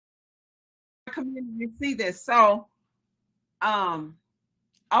community see this. So,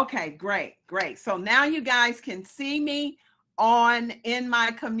 okay, great. So now you guys can see me in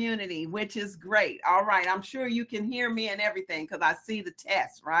my community, which is great. All right, I'm sure you can hear me and everything because I see the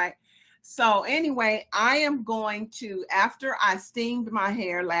test, right? So anyway, I am going to, after I steamed my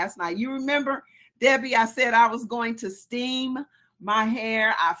hair last night, you remember, Debbie, I said I was going to steam my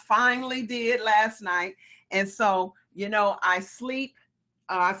hair. I finally did last night. And so, you know, I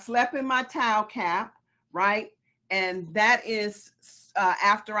slept in my towel cap, right? And that is,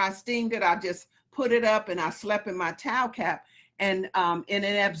 after I steamed it, I just put it up and I slept in my towel cap, and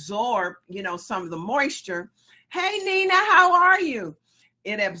it absorbed, you know, some of the moisture. Hey, Nina, how are you?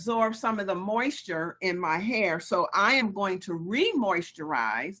 It absorbed some of the moisture in my hair. So I am going to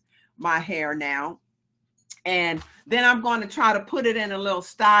re-moisturize my hair now. And then I'm going to try to put it in a little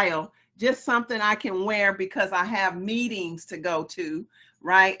style, just something I can wear because I have meetings to go to,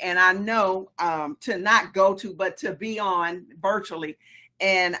 right? And I know to not go to, but to be on virtually.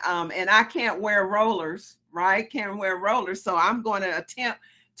 And I can't wear rollers, right? Can't wear rollers. So I'm going to attempt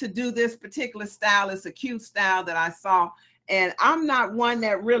to do this particular style. It's a cute style that I saw. And I'm not one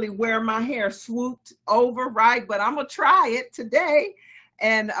that really wear my hair swooped over, right? But I'm going to try it today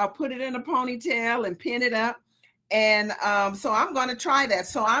and put it in a ponytail and pin it up. And so I'm going to try that.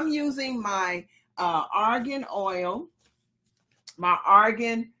 So I'm using my argan oil, my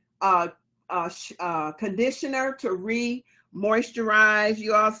argan conditioner to re-moisturize.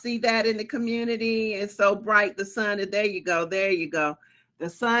 You all see that in the community? It's so bright, the sun. There you go. There you go. The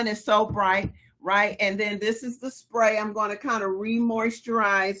sun is so bright, right? And then this is the spray. I'm going to kind of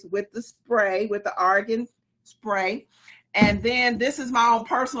re-moisturize with the spray, with the argan spray. And then this is my own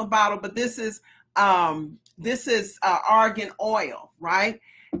personal bottle, but this is argan oil, right?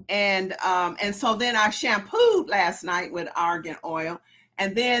 And so then I shampooed last night with argan oil.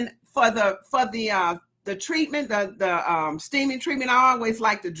 And then for the treatment, the steaming treatment, I always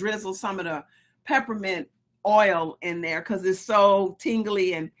like to drizzle some of the peppermint oil in there because it's so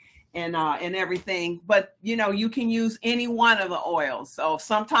tingly and everything. But you know, you can use any one of the oils. So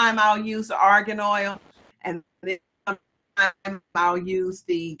sometime I'll use the argan oil, and then sometime I'll use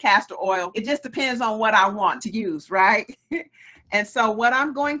the castor oil. It just depends on what I want to use, right? And so what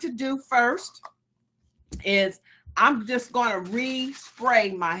I'm going to do first is I'm just going to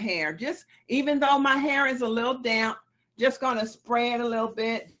re-spray my hair. Just even though my hair is a little damp, just going to spray it a little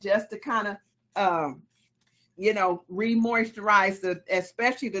bit just to kind of you know, re-moisturize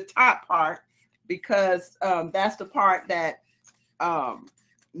especially the top part, because that's the part that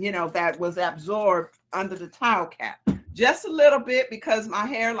you know, that was absorbed under the towel cap. Just a little bit because my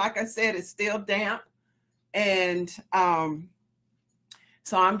hair, like I said, is still damp. And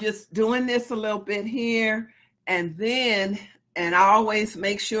so I'm just doing this a little bit here, and then I always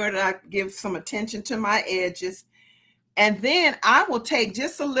make sure that I give some attention to my edges. And then I will take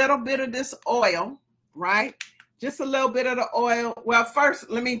just a little bit of this oil, right? Just a little bit of the oil. Well, first,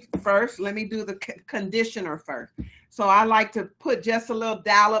 let me do the conditioner first. So I like to put just a little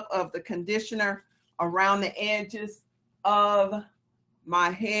dollop of the conditioner around the edges of my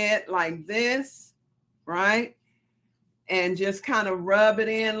head like this, right? And just kind of rub it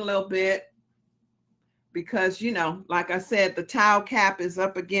in a little bit because, you know, like I said, the towel cap is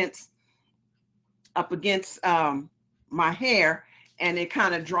up against my hair, and it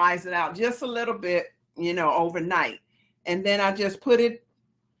kind of dries it out just a little bit, you know, overnight. And then I just put it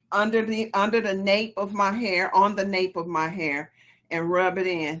under the nape of my hair, on the nape of my hair, and rub it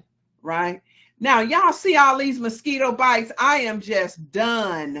in, right? Now, y'all see all these mosquito bites? I am just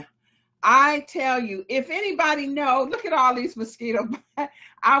done. I tell you, if anybody know, look at all these mosquito bites.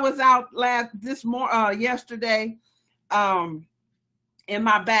 I was out yesterday in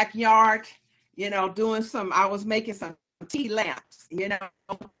my backyard, you know, I was making some tea lamps, you know,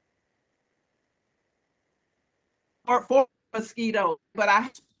 for mosquitoes. But I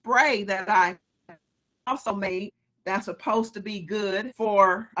spray that I also made that's supposed to be good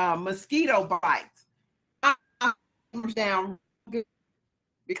for mosquito bites. I'm down good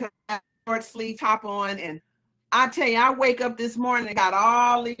because I have short sleeve top on, and I tell you, I wake up this morning and got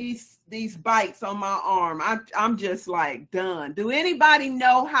all these bites on my arm. I'm just like done. Do anybody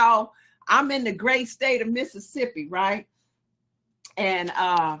know how I'm in the great state of Mississippi, right? And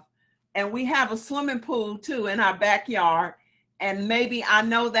we have a swimming pool too in our backyard, and maybe I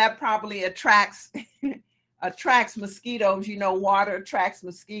know that probably attracts mosquitoes. You know, water attracts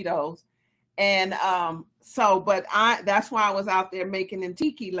mosquitoes, and that's why I was out there making them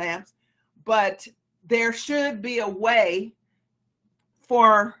tiki lamps. But there should be a way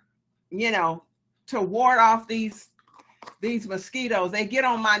for, you know, to ward off these mosquitoes. They get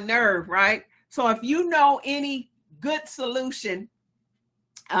on my nerve, right? So if you know any good solution,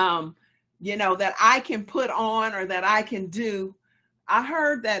 you know, that I can put on or that I can do, I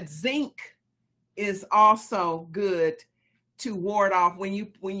heard that zinc is also good to ward off when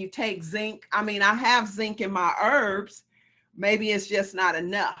you take zinc. I mean, I have zinc in my herbs. Maybe it's just not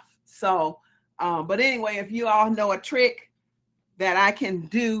enough. So, but anyway, if you all know a trick that I can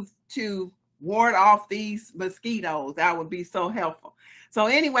do to ward off these mosquitoes, that would be so helpful. So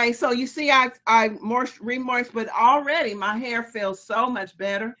anyway, so you see, I remoist, but already my hair feels so much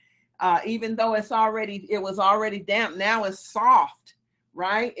better. Even though it was already damp, now it's soft,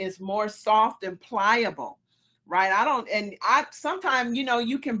 right? It's more soft and pliable, right? Sometimes, you know,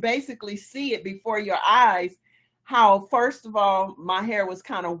 you can basically see it before your eyes, how, first of all, my hair was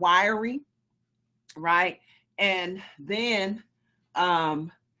kind of wiry, right? And then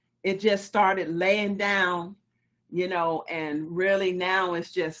it just started laying down, you know, and really now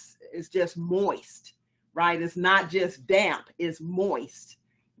it's just moist, right? It's not just damp, it's moist,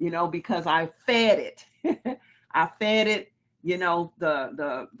 you know, because I fed it. I fed it, you know,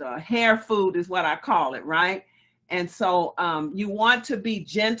 the hair food is what I call it, right? And so you want to be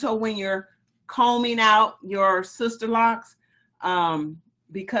gentle when you're combing out your sister locks,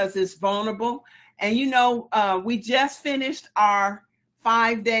 because it's vulnerable. And you know, we just finished our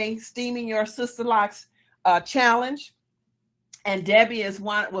 5-day Steaming Your Sister Locks challenge, and Debbie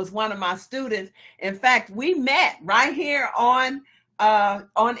was one of my students. In fact, we met right here on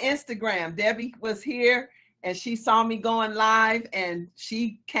Instagram. Debbie was here and she saw me going live, and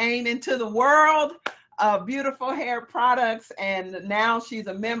she came into the world of beautiful hair products, and now she's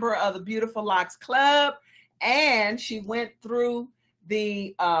a member of the Beautiful Locks Club, and she went through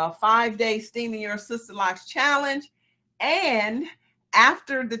the 5-day Steaming Your Sister Locks challenge. And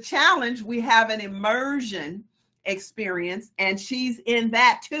after the challenge, we have an immersion experience, and she's in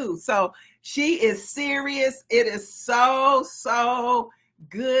that too. So she is serious. It is so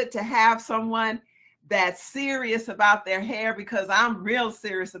good to have someone that's serious about their hair, because I'm real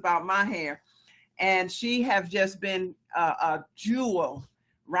serious about my hair. And she have just been a jewel,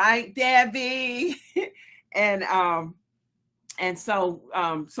 right, Debbie? and so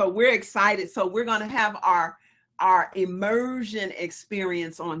we're excited. So we're going to have our immersion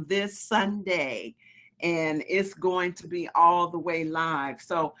experience on this Sunday, and it's going to be all the way live.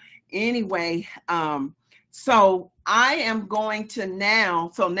 So anyway, so I am going to now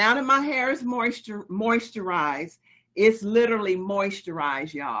that my hair is moisturized, it's literally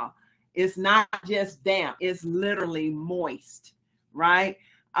moisturized, y'all. It's not just damp, it's literally moist, right?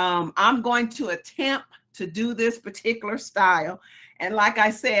 I'm going to attempt to do this particular style. And like I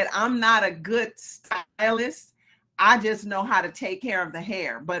said, I'm not a good stylist. I just know how to take care of the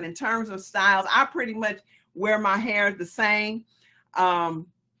hair. But in terms of styles, I pretty much wear my hair the same.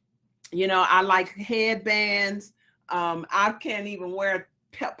 You know, I like headbands. I can't even wear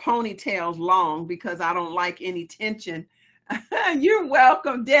ponytails long because I don't like any tension. You're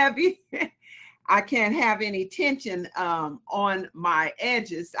welcome, Debbie. I can't have any tension on my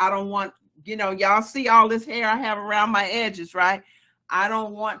edges. I don't want, you know, y'all see all this hair I have around my edges, right? I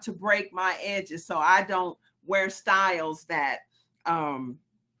don't want to break my edges, so I don't wear styles that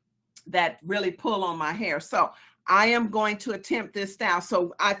that really pull on my hair. So I am going to attempt this style.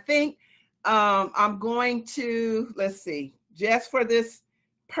 So I think I'm going to, let's see, just for this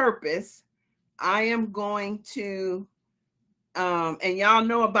purpose, I am going to, and y'all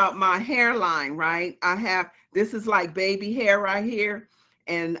know about my hairline, right? This is like baby hair right here.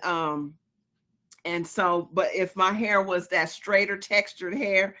 And so, but if my hair was that straighter textured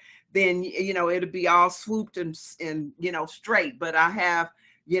hair, then, you know, it'd be all swooped and you know, straight. But I have,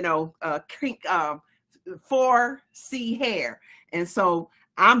 you know, 4C hair. And so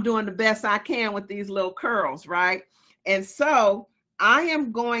I'm doing the best I can with these little curls, right? And so I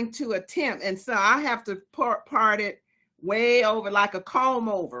am going to attempt, and so I have to part it way over like a comb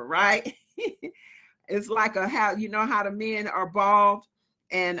over, right? It's like how, you know how the men are bald,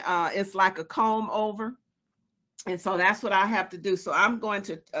 and it's like a comb over. And so that's what I have to do. So I'm going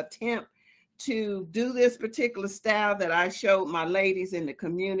to attempt to do this particular style that I showed my ladies in the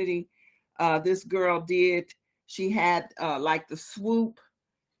community. This girl did, she had like the swoop.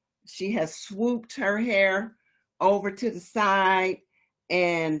 She has swooped her hair over to the side.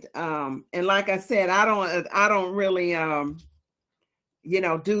 And like I said, I don't really, you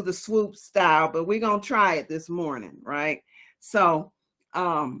know, do the swoop style, but we're going to try it this morning. Right. So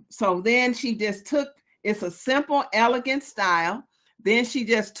then she just took, it's a simple, elegant style. Then she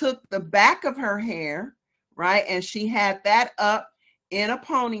just took the back of her hair, right? And she had that up in a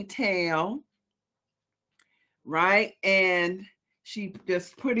ponytail, right? And she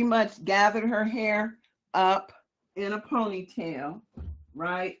just pretty much gathered her hair up in a ponytail,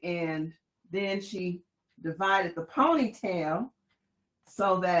 right? And then she divided the ponytail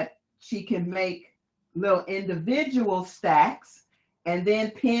so that she can make little individual stacks, and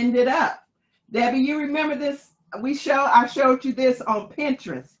then pinned it up. Debbie, you remember this? I showed you this on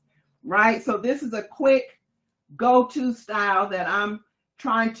Pinterest, right? So this is a quick go-to style that I'm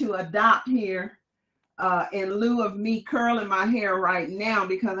trying to adopt here in lieu of me curling my hair right now,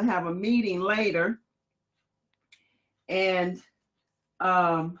 because I have a meeting later. And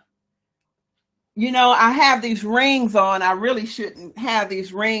you know, I have these rings on. I really shouldn't have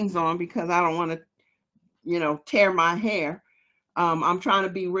these rings on because I don't want to, you know, tear my hair. I'm trying to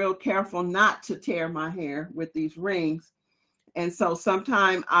be real careful not to tear my hair with these rings. And so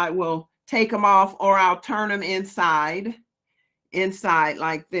sometime I will take them off, or I'll turn them inside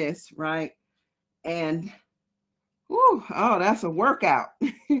like this, right? And whew, oh, that's a workout.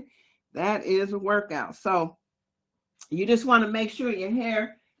 That is a workout. So you just want to make sure your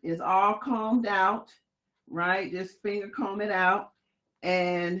hair is all combed out, right? Just finger comb it out.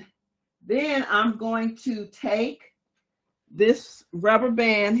 And then I'm going to take this rubber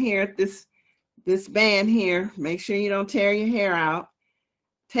band here, this band here. Make sure you don't tear your hair out.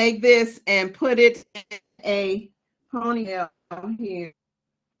 Take this and put it in a ponytail here,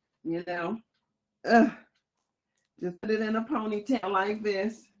 you know. Just put it in a ponytail like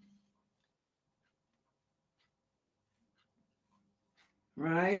this.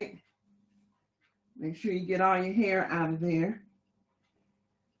 Right? Make sure you get all your hair out of there.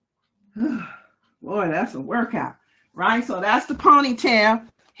 Boy, that's a workout, right? So that's the ponytail.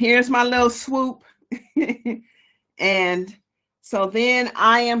 Here's my little swoop. And so then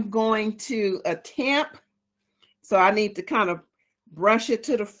I am going to attempt, so I need to kind of brush it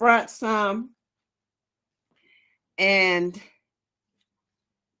to the front some. And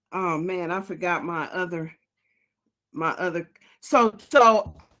oh man, I forgot my other well,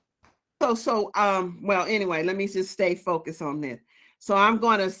 anyway, let me just stay focused on this. So I'm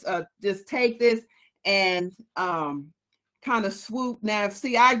going to just take this and kind of swoop. Now,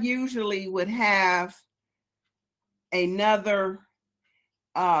 see, I usually would have another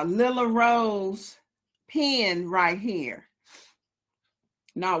Lila Rose pin right here.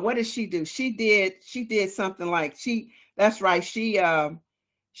 Now, what did she do? She did something like that's right. She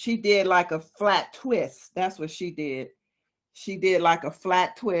did like a flat twist. That's what she did. She did like a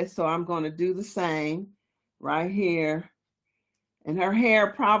flat twist. So I'm going to do the same right here. And her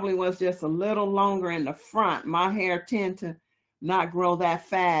hair probably was just a little longer in the front. My hair tend to not grow that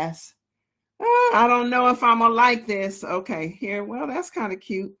fast. I don't know if I'm gonna like this. Okay, here. Well, that's kind of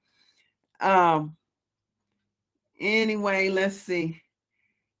cute. Anyway, let's see.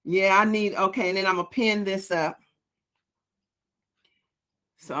 Yeah, okay, and then I'm gonna pin this up.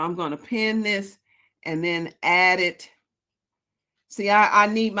 So I'm gonna pin this and then add it. See, I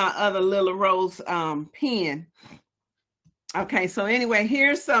need my other Lila Rose pin. Okay, so anyway,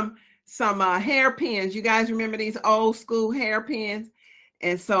 here's some hair pins. You guys remember these old school hair pins?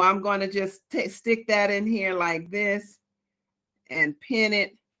 And so I'm going to just stick that in here like this and pin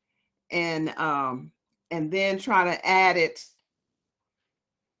it, and then try to add it.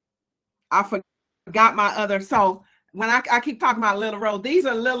 I forgot my other. So when I keep talking about Lila Rose, these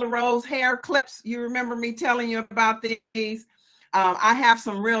are Lila Rose hair clips. You remember me telling you about these? I have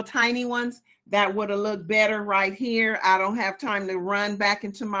some real tiny ones that would have looked better right here. I don't have time to run back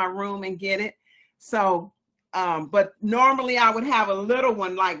into my room and get it. So, but normally I would have a little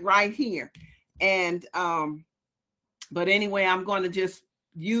one like right here. And, but anyway, I'm going to just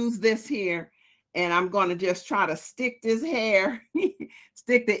use this here, and I'm going to just try to stick this hair,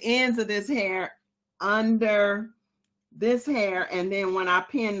 stick the ends of this hair under this hair. And then when I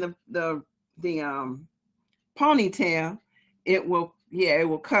pin the ponytail, it will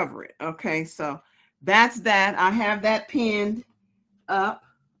cover it. Okay, so that's that. I have that pinned up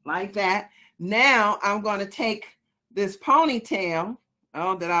like that. Now I'm going to take this ponytail.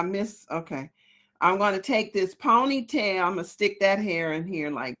 Oh, did I miss? Okay. I'm going to take this ponytail. I'm going to stick that hair in here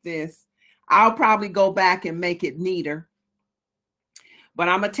like this. I'll probably go back and make it neater. But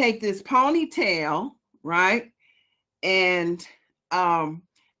I'm going to take this ponytail, right? And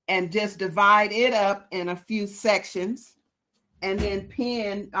just divide it up in a few sections. And then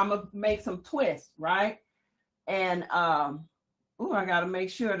pin, I'm going to make some twists, right? And, I got to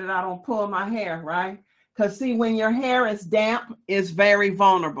make sure that I don't pull my hair, right? Because see, when your hair is damp, it's very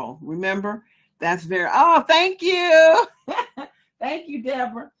vulnerable. Remember? That's very, oh, thank you. Thank you,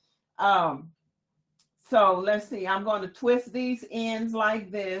 Deborah. So let's see, I'm going to twist these ends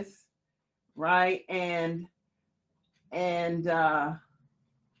like this, right? And and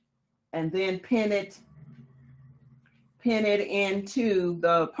then pin it into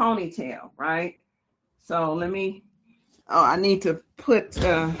the ponytail, right? So let me, oh, I need to put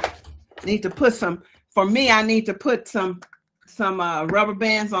some, for me, I need to put some rubber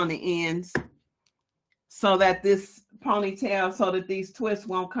bands on the ends so that this ponytail, so that these twists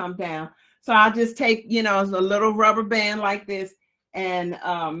won't come down. So I'll just take, you know, a little rubber band like this and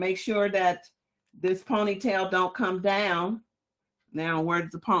make sure that this ponytail don't come down. Now, where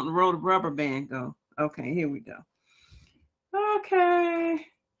does the rubber band go? Okay, here we go. Okay.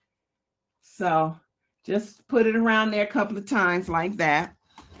 So just put it around there a couple of times like that.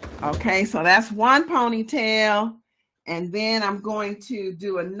 Okay, so that's one ponytail. And then I'm going to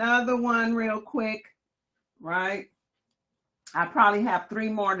do another one real quick, right? I probably have 3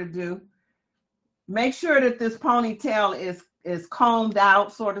 more to do. Make sure that this ponytail is combed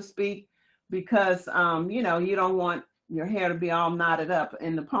out, so to speak, because you know, you don't want your hair to be all knotted up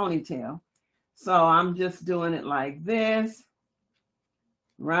in the ponytail. So I'm just doing it like this,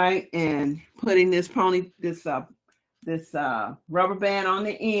 right? And putting this rubber band on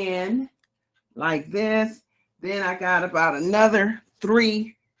the end like this. Then I got about another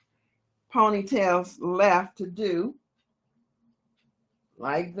 3 ponytails left to do,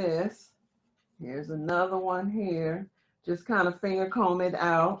 like this. Here's another one here. Just kind of finger comb it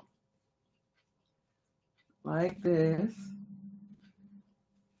out like this.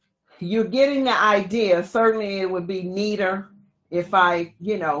 You're getting the idea. Certainly it would be neater if I,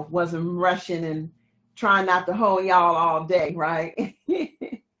 you know, wasn't rushing and trying not to hold y'all all day, right?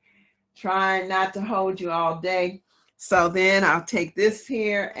 Trying not to hold you all day. So then I'll take this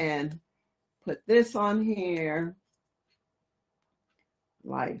here and put this on here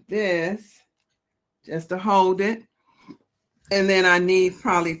like this, just to hold it. And then I need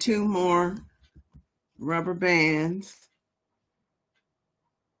probably 2 more rubber bands.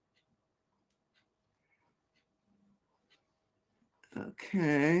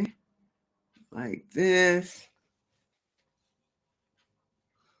 Okay, like this.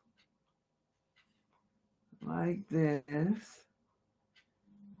 Like this.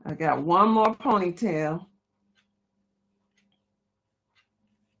 I got 1 more ponytail.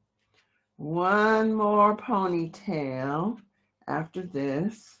 1 more ponytail after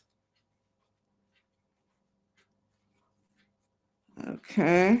this.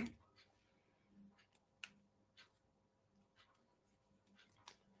 Okay.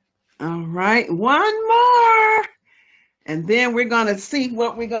 All right, 1 more. And then we're going to see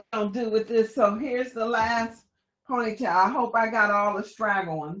what we're going to do with this. So here's the last ponytail. I hope I got all the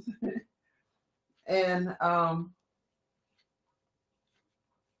straggle ones. And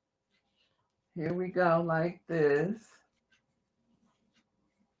here we go, like this.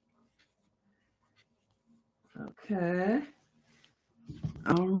 Okay.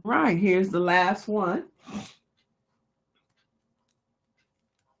 All right, here's the last one.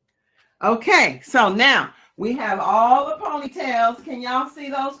 Okay, so now we have all the ponytails. Can y'all see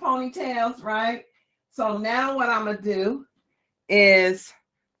those ponytails, right? So now what I'm going to do is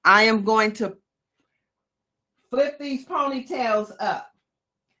I am going to flip these ponytails up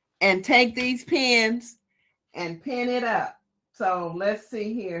and take these pins and pin it up. So let's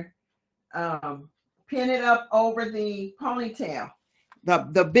see here. Pin it up over the ponytail,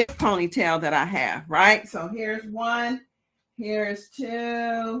 the big ponytail that I have, right? So here's 1, here's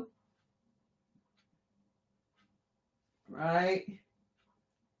 2, right?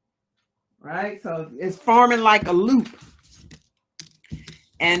 Right, so it's forming like a loop.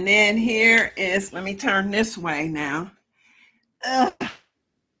 And then here is, let me turn this way now. I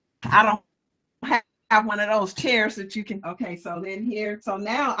don't have one of those chairs that you can, okay, so then here, so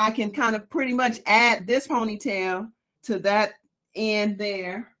now I can kind of pretty much add this ponytail to that end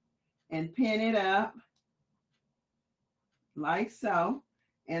there and pin it up like so.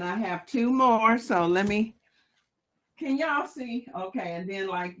 And I have 2 more, so let me, can y'all see? Okay, and then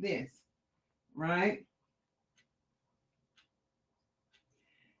like this, right?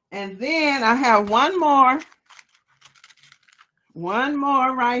 And then I have 1 more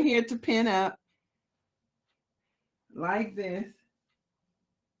right here to pin up like this.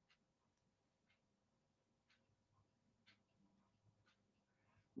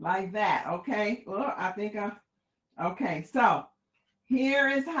 Like that, okay? Well, I think okay, so here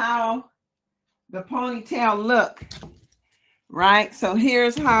is how the ponytail look, right? So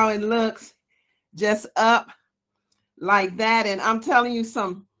here's how it looks, just up like that. And I'm telling you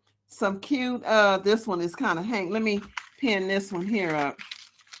some cute, this one is kind of hang. Let me pin this one here up.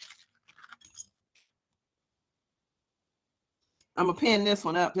 I'm gonna pin this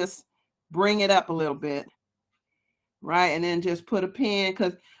one up, just bring it up a little bit. right? And then just put a pin,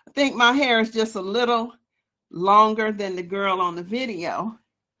 because I think my hair is just a little longer than the girl on the video,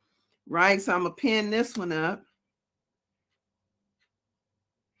 right? So I'm gonna pin this one up.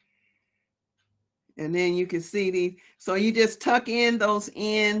 And then you can see these. So you just tuck in those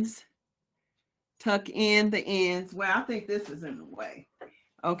ends, tuck in the ends. Well, I think this is in the way.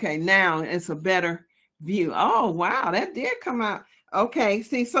 Okay, now it's a better view. Oh, wow, that did come out. Okay,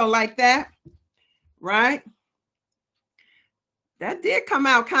 see, so like that, right? That did come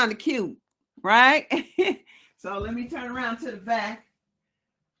out kind of cute, right? So let me turn around to the back.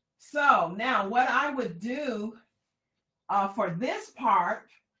 So now what I would do for this part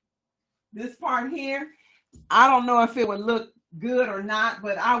here, I don't know if it would look good or not,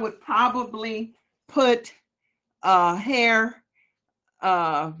 but I would probably put hair,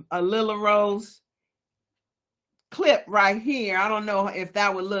 a Lila Rose clip right here. I don't know if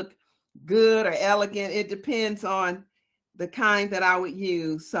that would look good or elegant. It depends on the kind that I would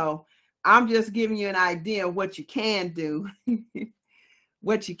use. So I'm just giving you an idea of what you can do.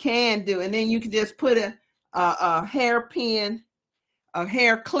 What you can do. And then you can just put a hairpin, a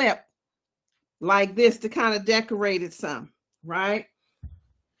hair clip like this to kind of decorate it some, right?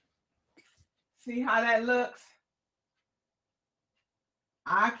 See how that looks?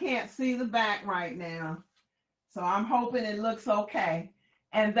 I can't see the back right now, so I'm hoping it looks okay.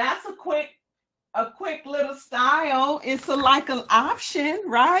 And that's a quick little style. It's like an option,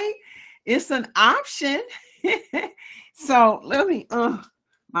 right? It's an option. So let me,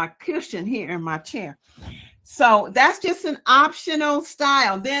 my cushion here in my chair. So that's just an optional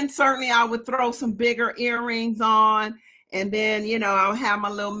style. Then certainly I would throw some bigger earrings on, and then, you know, I'll have my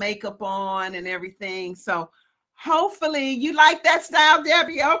little makeup on and everything. So hopefully you like that style,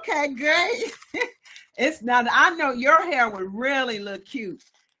 Debbie. Okay, great. It's now, I know your hair would really look cute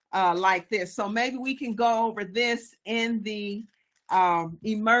like this. So maybe we can go over this in the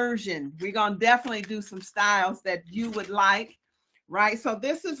immersion. We're going to definitely do some styles that you would like, right? So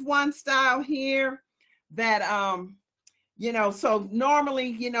this is one style here that, you know, so normally,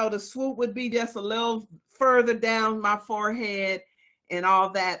 you know, the swoop would be just a little further down my forehead and all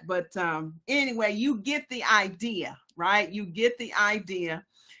that. But anyway, you get the idea, right? You get the idea.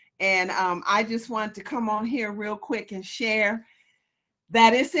 And I just wanted to come on here real quick and share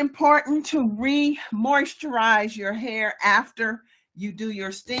that it's important to re-moisturize your hair after you do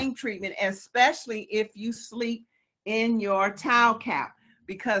your steam treatment, especially if you sleep in your towel cap,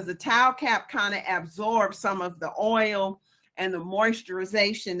 because the towel cap kind of absorbs some of the oil and the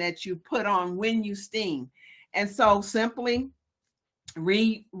moisturization that you put on when you steam. And so simply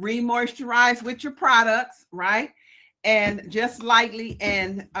re-moisturize with your products, right? And just lightly,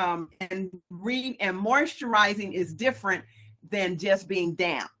 and moisturizing is different than just being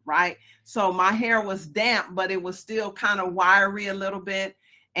damp, right? So my hair was damp, but it was still kind of wiry a little bit.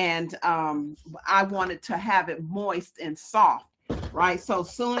 And I wanted to have it moist and soft, right? So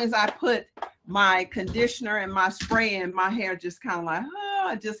as soon as I put my conditioner and my spray in, my hair just kind of like,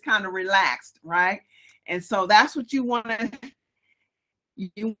 oh, just kind of relaxed, right? And so that's what you want to,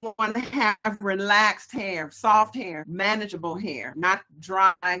 have relaxed hair, soft hair, manageable hair, not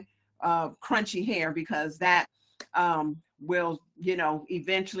dry, crunchy hair, because that will, you know,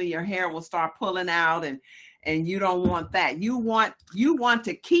 eventually your hair will start pulling out, and you don't want that. You want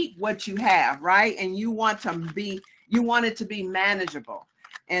to keep what you have, right? And you want it to be manageable.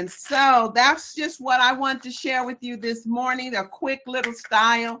 And so that's just what I want to share with you this morning, a quick little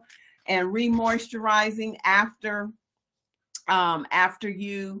style and re-moisturizing after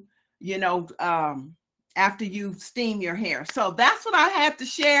you steam your hair. So that's what I had to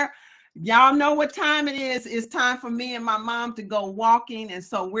share. Y'all know what time it is. It's time for me and my mom to go walking. And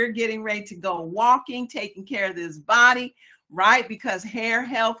so we're getting ready to go walking, taking care of this body, right? Because hair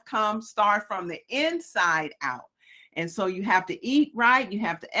health start from the inside out. And so you have to eat right, you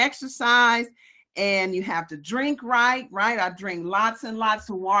have to exercise, and you have to drink right? I drink lots and lots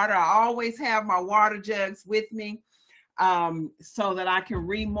of water. I always have my water jugs with me so that I can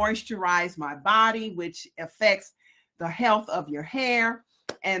re-moisturize my body, which affects the health of your hair.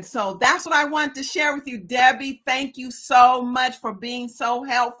 And so that's what I want to share with you, Debbie. Thank you so much for being so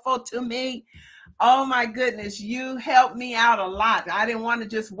helpful to me. Oh my goodness, you helped me out a lot. I didn't want to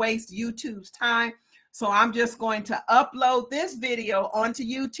just waste YouTube's time. So I'm just going to upload this video onto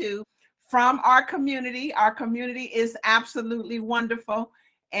YouTube from our community. Our community is absolutely wonderful.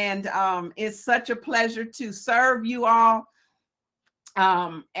 And it's such a pleasure to serve you all.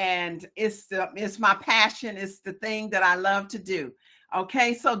 And it's my passion. It's the thing that I love to do.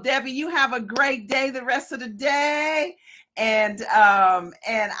 Okay, so Debbie, you have a great day the rest of the day, and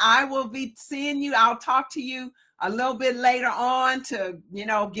I will be seeing you. I'll talk to you a little bit later on to, you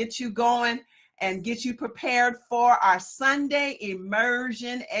know, get you going and get you prepared for our Sunday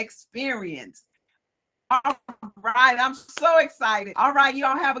immersion experience. All right, I'm so excited. All right, you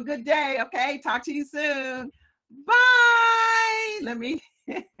all have a good day, okay? Talk to you soon. Bye. Let me